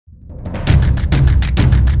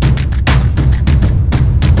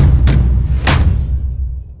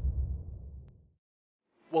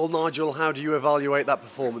Well, Nigel, how do you evaluate that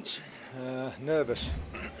performance? Nervous.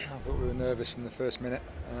 I thought we were nervous from the first minute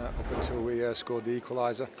up until we scored the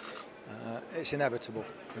equaliser. It's inevitable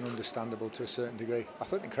and understandable to a certain degree. I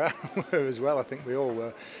think the crowd were as well. I think we all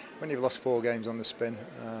were. When you've lost 4 games on the spin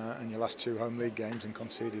and your last 2 home league games and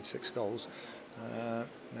conceded 6 goals,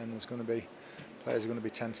 then there's going to be players are going to be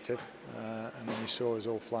tentative. And then you saw us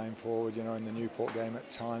all flying forward, you know, in the Newport game at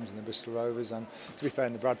times and the Bristol Rovers, and to be fair,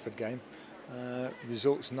 in the Bradford game.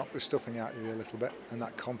 Results knock the stuffing out of you a little bit, and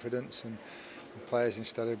that confidence and players,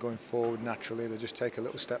 instead of going forward naturally, they just take a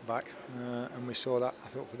little step back, and we saw that, I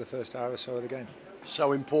thought, for the first hour or so of the game.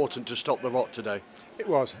 So important to stop the rot today. It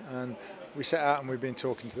was, and we set out and we've been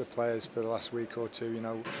talking to the players for the last week or two. You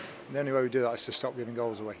know, the only way we do that is to stop giving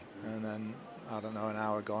goals away, and then, I don't know, an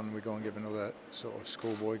hour gone, we go and give another sort of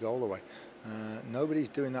schoolboy goal away. Nobody's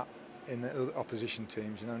doing that in the other opposition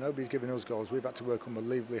teams. You know, nobody's giving us goals. We've had to work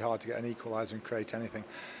unbelievably hard to get an equaliser and create anything,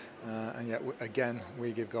 and yet again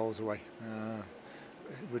we give goals away.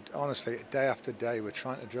 Honestly, day after day we're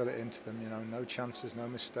trying to drill it into them. You know, no chances, no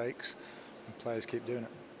mistakes, and players keep doing it.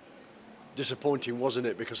 Disappointing, wasn't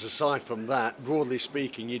it? Because aside from that, broadly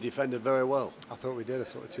speaking, you defended very well. I thought we did. I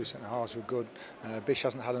thought the 2 centre halves were good. Bish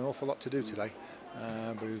hasn't had an awful lot to do today,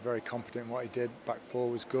 but he was very competent in what he did. Back 4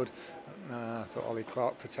 was good. I thought Nigel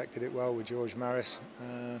Clough protected it well with George Maris,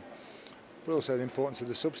 but also the importance of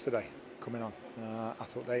the subs today coming on. I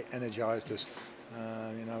thought they energised us.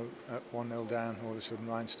 You know, at 1-0 down, all of a sudden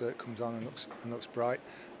Ryan Sturt comes on and looks bright,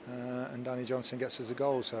 and Danny Johnson gets us a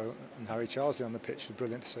goal. So, and Harry Charsley on the pitch was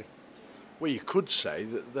brilliant to see. Well, you could say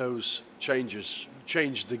that those changes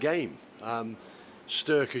changed the game.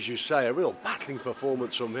 Sturk, as you say, a real battling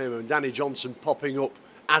performance from him, and Danny Johnson popping up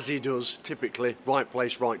as he does, typically, right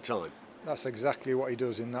place, right time. That's exactly what he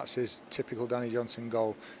does, and that's his typical Danny Johnson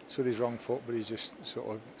goal. It's with his wrong foot, but he's just sort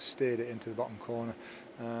of steered it into the bottom corner.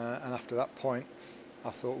 And after that point, I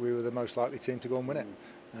thought we were the most likely team to go and win it.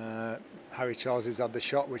 Harry Charsley's had the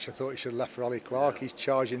shot, which I thought he should have left for Ollie Clark. He's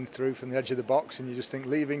charging through from the edge of the box, and you just think,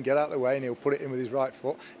 leave him, get out of the way, and he'll put it in with his right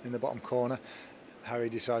foot in the bottom corner. Harry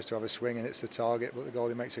decides to have a swing, and it's the target, but the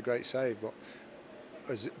goalie makes a great save. But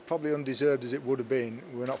as probably undeserved as it would have been,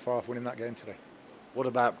 we're not far off winning that game today. What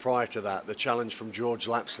about prior to that, the challenge from George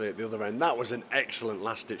Lapsley at the other end? That was an excellent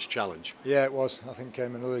last-ditch challenge. Yeah, it was. I think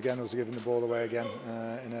came another again, was giving the ball away again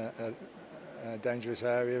in a dangerous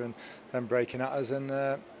area, and then breaking at us, and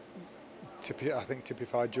I think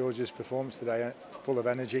typified George's performance today, full of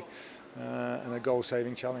energy and a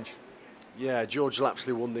goal-saving challenge. Yeah, George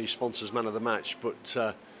Lapsley won the sponsors man of the match,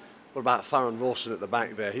 but what about Farron Rawson at the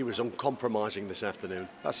back there? He was uncompromising this afternoon.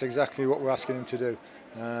 That's exactly what we're asking him to do,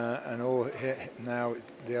 and all now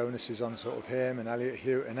the onus is on sort of him and Elliot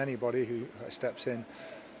Hewitt and anybody who steps in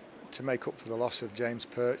to make up for the loss of James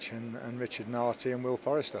Perch and Richard Narty and Will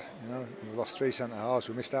Forrester. You know, we lost 3 centre halves.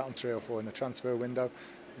 We missed out on 3 or 4 in the transfer window.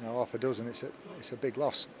 You know, half a dozen. It's a big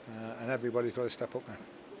loss, and everybody's got to step up now.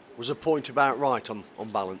 Was a point about right on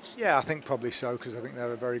balance? Yeah, I think probably so, because I think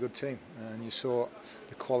they're a very good team, and you saw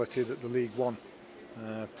the quality that the League One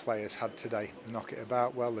players had today. They knock it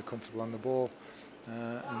about well, they're comfortable on the ball,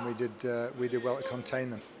 and we did well to contain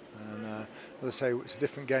them. And as I say, it's a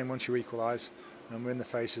different game once you equalise, and we're in the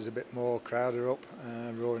faces a bit more. Crowd are up,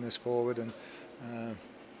 roaring us forward, and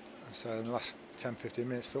so in the last 10-15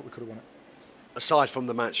 minutes, thought we could have won it. Aside from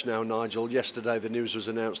the match now, Nigel, yesterday the news was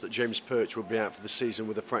announced that James Perch would be out for the season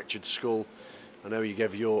with a fractured skull. I know you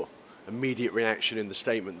gave your immediate reaction in the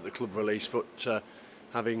statement that the club released, but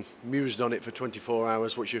having mused on it for 24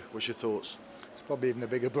 hours, what's your thoughts? It's probably even a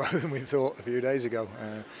bigger blow than we thought a few days ago.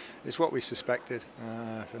 It's what we suspected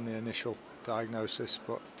from the initial diagnosis,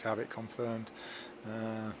 but to have it confirmed,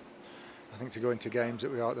 I think to go into games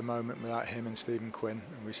that we are at the moment without him and Stephen Quinn,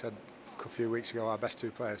 and we said a few weeks ago our best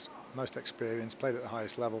 2 players, most experienced, played at the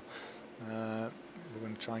highest level. We're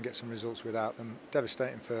going to try and get some results without them.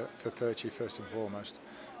 Devastating for Perchy first and foremost,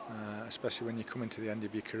 especially when you come into the end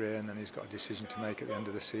of your career and then he's got a decision to make at the end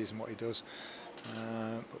of the season what he does.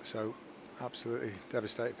 So absolutely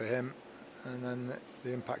devastating for him, and then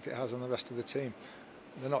the impact it has on the rest of the team.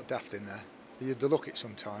 They're not daft in there. They look it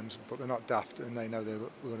sometimes, but they're not daft, and they know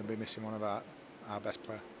we're going to be missing one of our best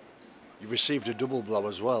players. You received a double blow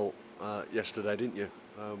as well yesterday, didn't you?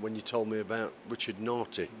 When you told me about Richard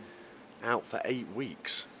Narty, out for 8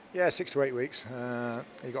 weeks. Yeah, 6 to 8 weeks.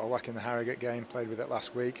 He got a whack in the Harrogate game, played with it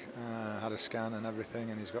last week, had a scan and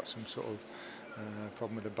everything, and he's got some sort of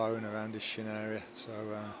problem with the bone around his shin area. So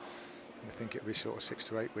I think it'll be sort of 6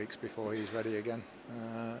 to 8 weeks before he's ready again.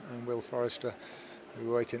 And Will Forrester we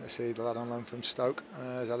were waiting to see, the lad on loan from Stoke,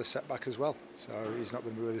 has had a setback as well. So he's not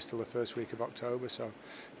going to be with us till the first week of October. So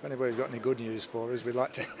if anybody's got any good news for us, we'd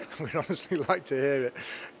honestly like to hear it,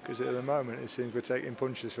 because at the moment it seems we're taking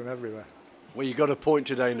punches from everywhere. Well, you got a point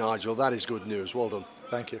today, Nigel. That is good news. Well done.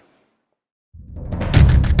 Thank you.